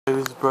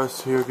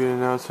Express here getting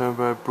announced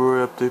by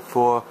Blu-Ray update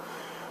for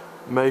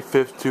May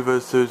 5th,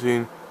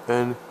 2013,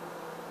 and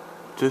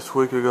this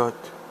week I got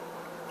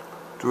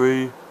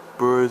 3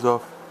 Blu-rays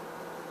off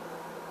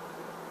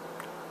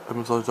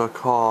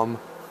Amazon.com,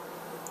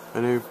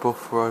 and they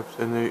both arrived,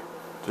 and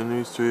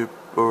these 3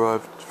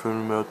 arrived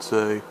from the mail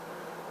today,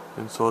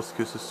 and so let's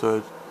get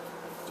started.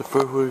 The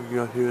first one we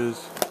got here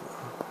is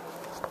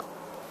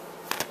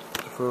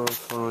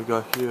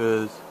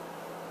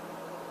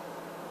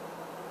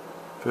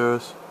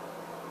Ferris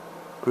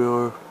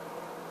Bueller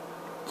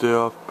Day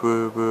Off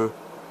Blu-ray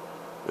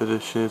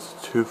edition. It's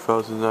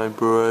 2009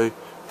 Blu-ray,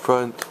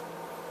 front,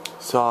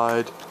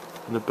 side,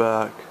 and the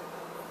back.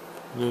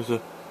 And there's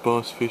a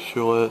bonus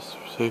feature list.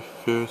 Say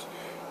Ferris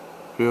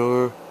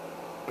Bueller,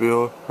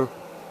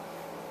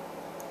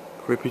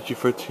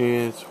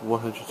 PG-13. It's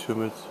 102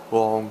 minutes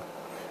long.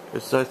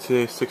 It's a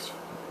 1986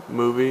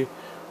 movie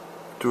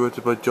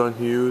directed by John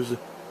Hughes,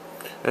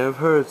 and I've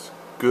heard it's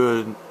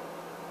good.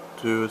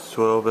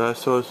 2012, and I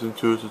saw this in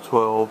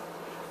 2012,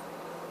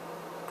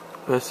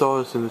 and I saw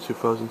this in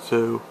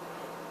 2002,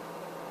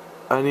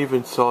 and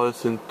even saw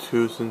this in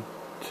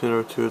 2010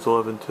 or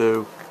 2011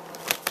 too,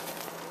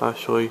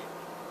 actually.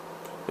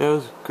 It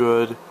was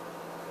good.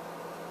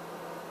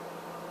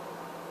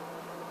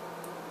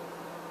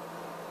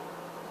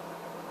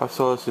 I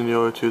saw this in the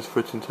early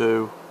 2013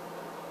 too,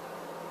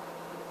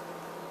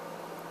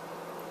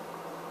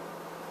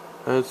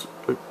 and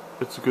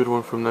it's a good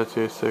one from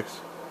 1986.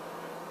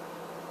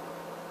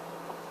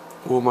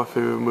 One of my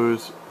favorite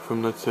movies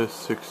from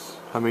 1986.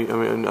 I mean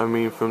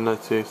from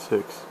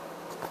 1986.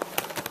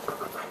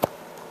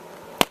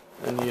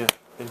 And yeah,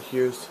 and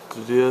here's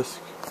the disc.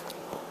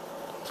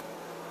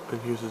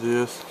 And here's the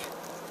disc.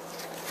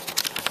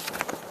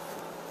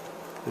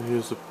 And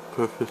here's the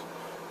perfect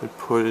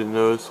important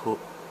notice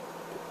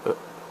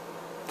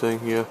thing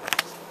here.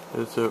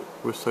 It's a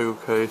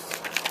recycled case.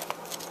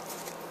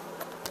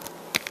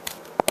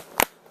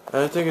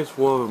 And I think it's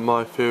one of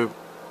my favorite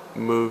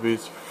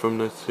movies from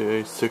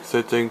 1986,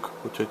 I think,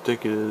 which I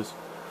think it is.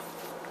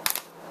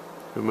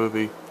 Good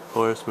movie,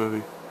 hilarious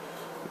movie.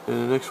 And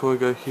the next one I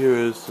got here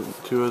is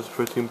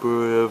 2013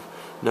 Blu-ray of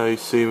Now You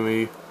See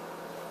Me.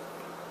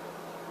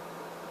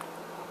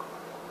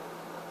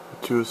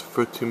 The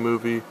 2013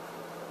 movie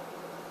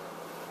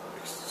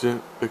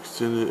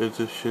extended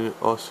edition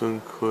also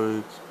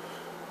includes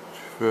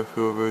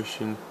peripheral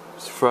version,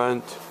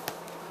 front,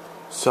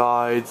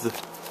 sides,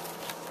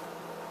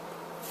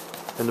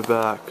 and the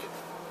back.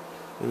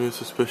 And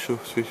there's a special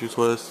features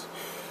list.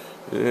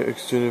 The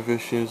extended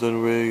version is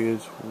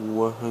unrated,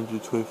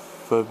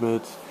 125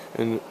 minutes,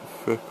 and the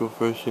vertical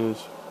version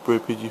is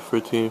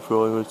PG-13 for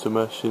only minutes of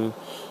action,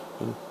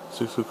 and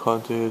sexual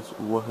content is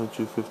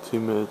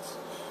 115 minutes.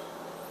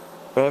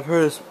 But I've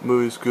heard this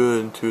movie is good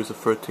in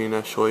 2013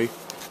 actually.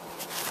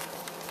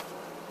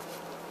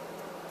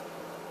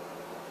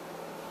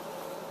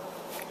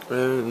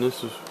 And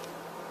this is,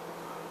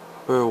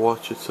 I better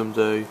watch it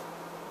someday.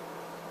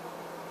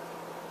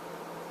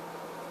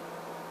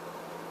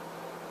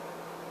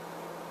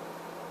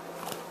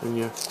 And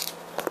yeah,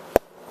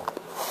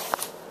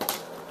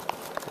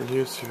 and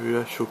here's the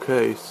actual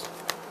case,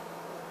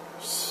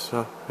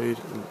 side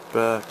and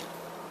back,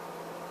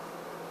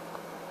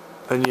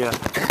 and yeah,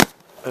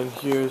 and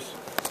here's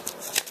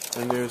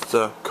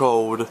the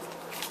code,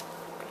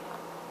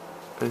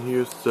 and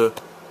there's the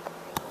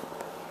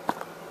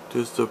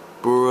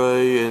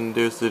Blu-ray, and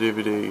there's the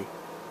DVD.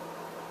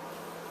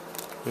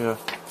 Yeah,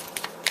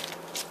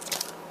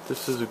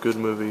 this is a good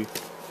movie.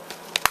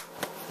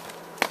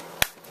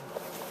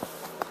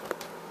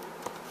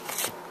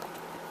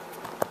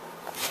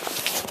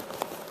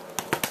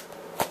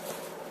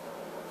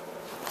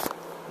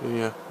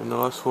 Yeah, and the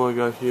last one I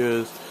got here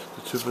is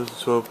the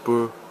 2012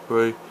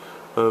 Blu-ray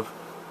of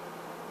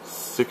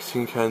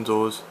 16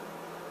 Candles,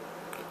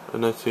 a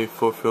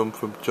 1984 film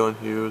from John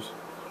Hughes.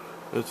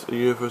 It's a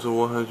Universal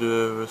 100th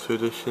Anniversary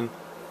Edition.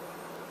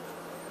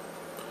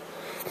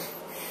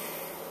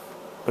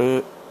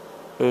 And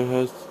it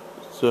has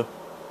to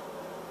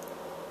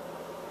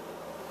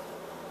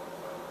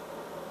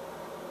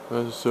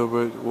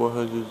celebrate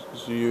 100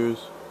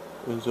 years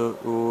and the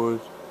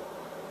awards.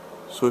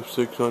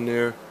 Sweepstakes on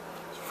there.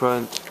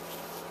 Front,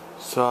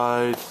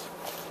 sides,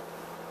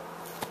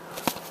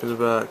 and the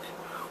back.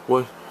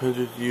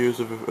 100 years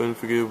of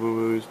unforgettable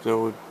movies now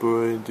with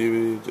Blu-ray and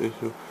DVD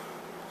edition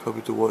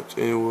copy to watch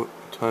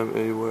anytime,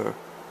 anywhere.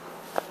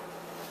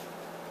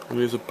 And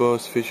here's a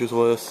bonus features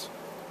list.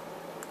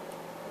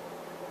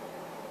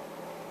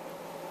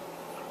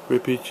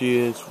 PG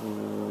is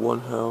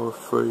 1 hour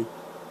 3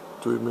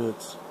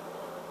 minutes.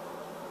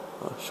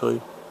 I'll show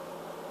you.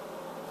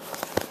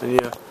 And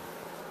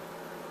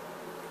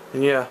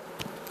yeah.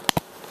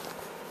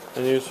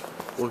 And here's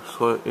what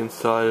looks like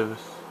inside of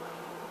this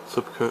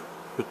subcut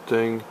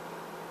thing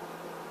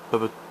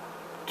of a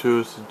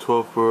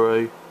 2012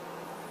 Blu-ray.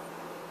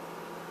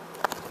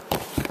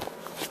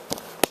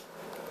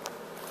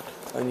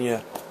 And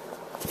yeah,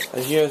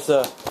 and here's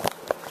the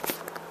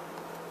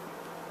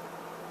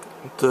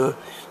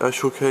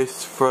actual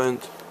case,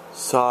 front,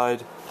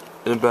 side,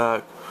 in the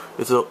back.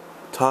 It's a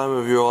time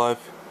of your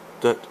life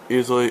that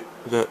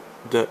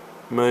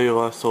may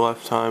last a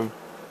lifetime.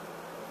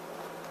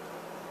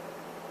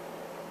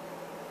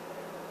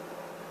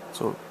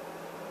 So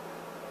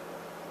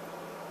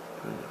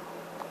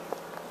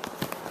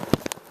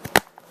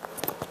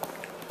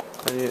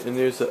and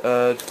here's the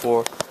ad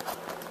for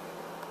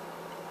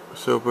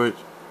celebrate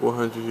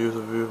 100 years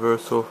of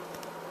Universal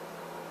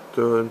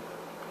of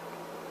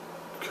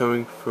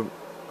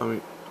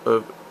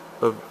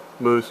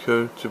movies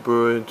coming to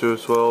Blu-Ray in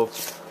 2012.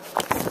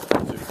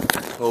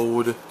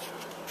 Code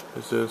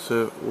is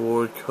a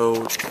award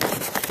code.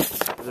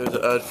 There's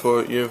an ad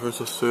for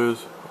Universal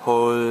Studios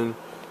Hollywood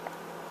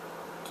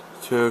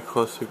and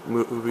classic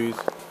movies.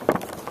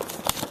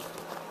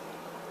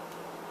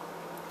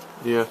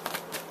 Yeah.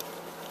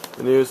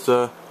 And here's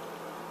the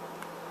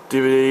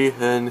DVD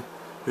and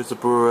here's the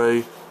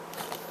Blu-ray.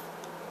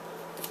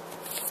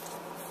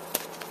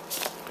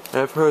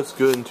 I've heard it's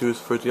good in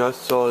 2013. I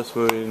saw this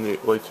movie in the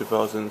late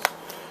 2000s.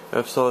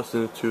 I saw this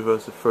in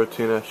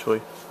 2013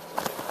 actually.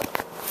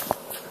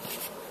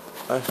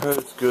 I heard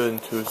it's good in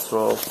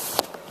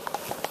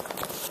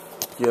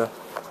 2012. Yeah.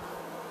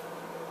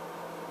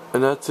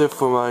 And that's it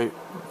for my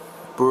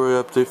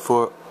Blu-ray update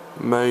for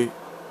May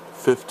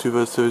 5th,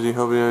 2017.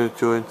 Hope you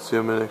enjoyed. See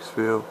you in my next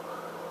video.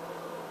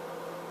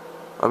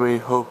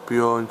 Hope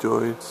you all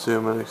enjoyed. See you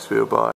in my next video. Bye.